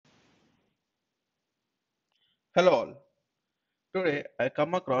Hello all. Today I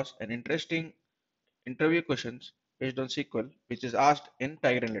come across an interesting interview questions based on SQL which is asked in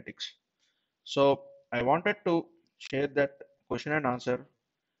Tiger Analytics. So I wanted to share that question and answer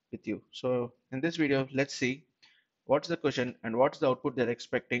with you. So in this video, let's see what's the question and what's the output they're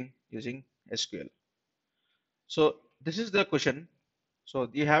expecting using SQL. So this is the question. So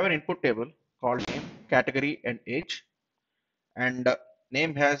you have an input table called name, category and age, and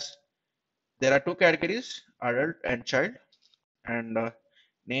name has there are two categories, adult and child, and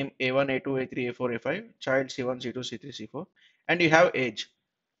name A1, A2, A3, A4, A5, child C1, C2, C3, C4, and you have age.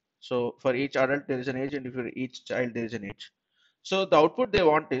 So for each adult there is an age, and for each child there is an age. So the output they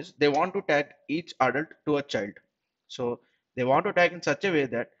want is they want to tag each adult to a child. So they want to tag in such a way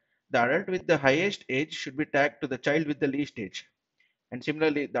that the adult with the highest age should be tagged to the child with the least age, and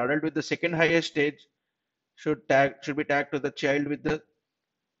similarly the adult with the second highest age should be tagged to the child with the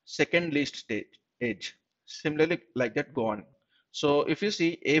second least stage age. Similarly, like that, go on. So if you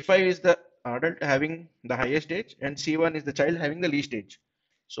see, A5 is the adult having the highest age, and C1 is the child having the least age.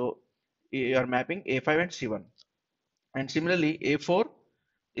 So you are mapping A5 and C1. And similarly, A4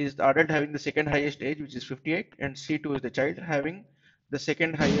 is the adult having the second highest age, which is 58, and C2 is the child having the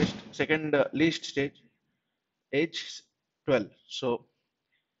second least stage age 12. So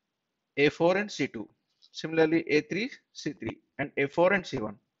A4 and C2. Similarly, A3, C3, and A4 and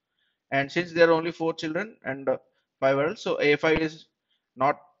C1. And since there are only four children and five adults, so A5 is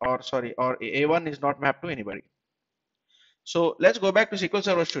not, or sorry, or A1 is not mapped to anybody. So let's go back to SQL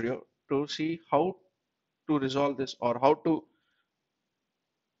Server Studio to see how to resolve this or how to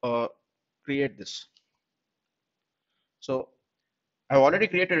uh, create this. So I've already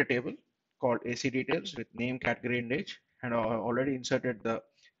created a table called ACDetails with name, category, and age, and I've already inserted the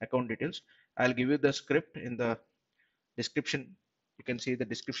account details. I'll give you the script in the description. You can see the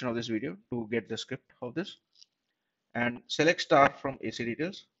description of this video to get the script of this, and select star from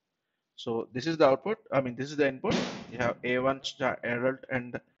ACDetails. So this is the output. I mean, this is the input. You have A1 adult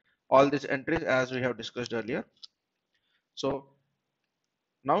and all these entries as we have discussed earlier. So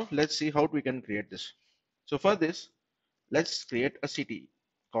now let's see how we can create this. So for this, let's create a city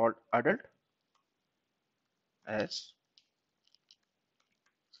called adult as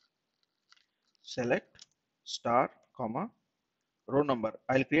select star comma row number.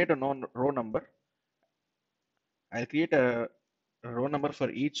 I'll create a non row number. I'll create a row number for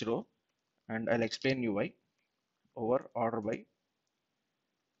each row, and I'll explain you why. Over order by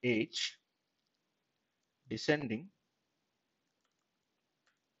age descending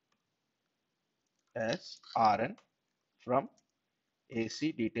as RN from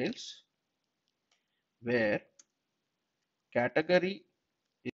ACDetails, where category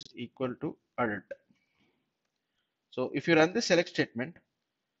is equal to adult. So if you run the select statement,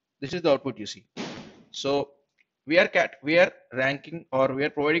 this is the output you see. So we are ranking, or we are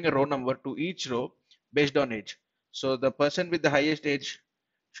providing a row number to each row based on age. So the person with the highest age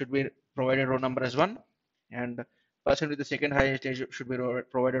should be provided row number as 1, and person with the second highest age should be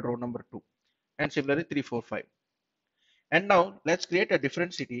provided row number 2, and similarly 3, 4, 5. And now let's create a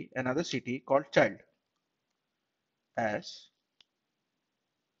different city, another city called child, as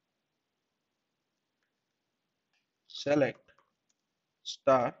select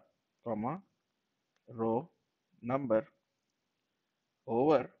star comma row number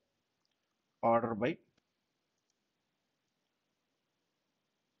over order by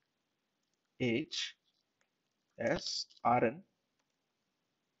age as RN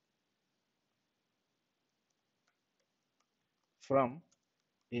from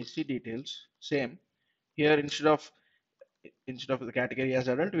ACDetails. Same here, instead of the category as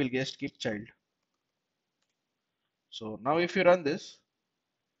adult, we'll just keep child. So now if you run this,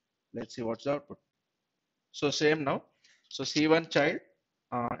 let's see what's the output. So same now. So C1 child,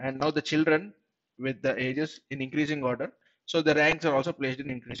 and now the children with the ages in increasing order. So the ranks are also placed in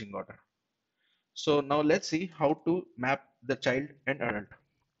increasing order. So now let's see how to map the child and adult.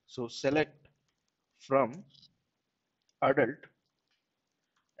 So select from adult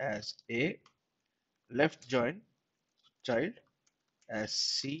as A, left join child as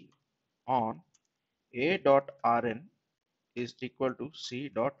C on A dot RN is equal to C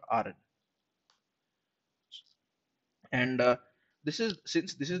dot RN. And this is,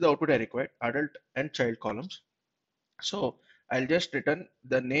 since this is the output I required, adult and child columns. So I'll just return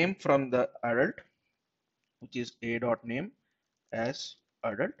the name from the adult, which is A dot name as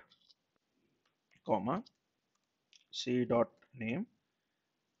adult, comma C dot name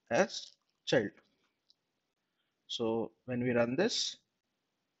as child. So when we run this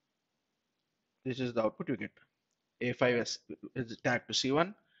is the output you get. A5 is tagged to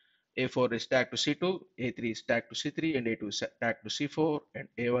C1, A4 is tagged to C2, A3 is tagged to C3, and A2 is tagged to C4, and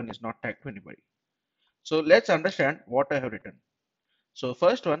A1 is not tagged to anybody. So let's understand what I have written. So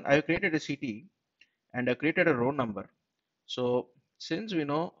first one, I have created a CT and I created a row number. So since we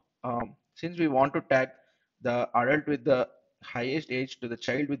know, since we want to tag the adult with the highest age to the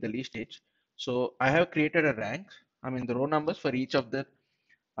child with the least age, so I have created a rank, I mean the row numbers for each of the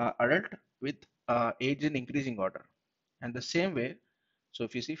adult with age in increasing order. And the same way, so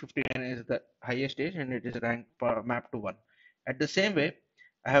if you see 59 is the highest age and it is ranked mapped to 1. At the same way,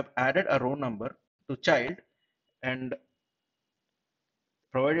 I have added a row number to child and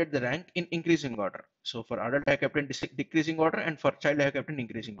provided the rank in increasing order. So for adult I kept in decreasing order and for child I have kept in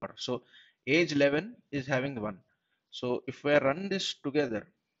increasing order. So age 11 is having 1. So if I run this together,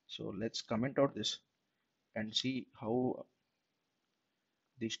 so let's comment out this and see how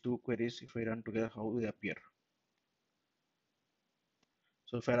these two queries, if I run together, how they appear.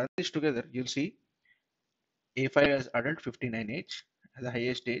 So if I run this together, you'll see A5 as adult 59 age, the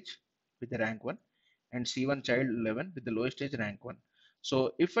highest age with the rank 1, and C1 child 11 with the lowest age rank 1.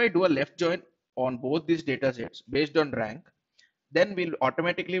 So if I do a left join on both these data sets based on rank, then we'll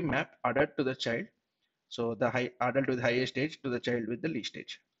automatically map adult to the child. So the high adult with highest age to the child with the least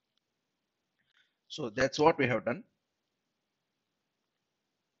age. So that's what we have done.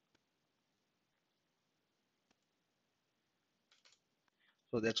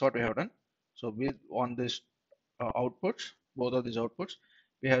 So that's what we have done. So with on this outputs, both of these outputs,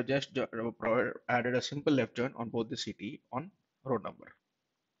 we have just added a simple left join on both the CT on row number.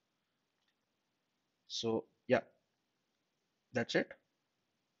 So yeah, that's it.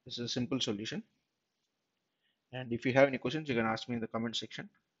 This is a simple solution. And if you have any questions, you can ask me in the comment section.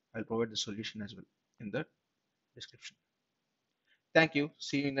 I'll provide the solution as well in the description. Thank you.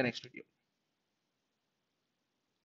 See you in the next video.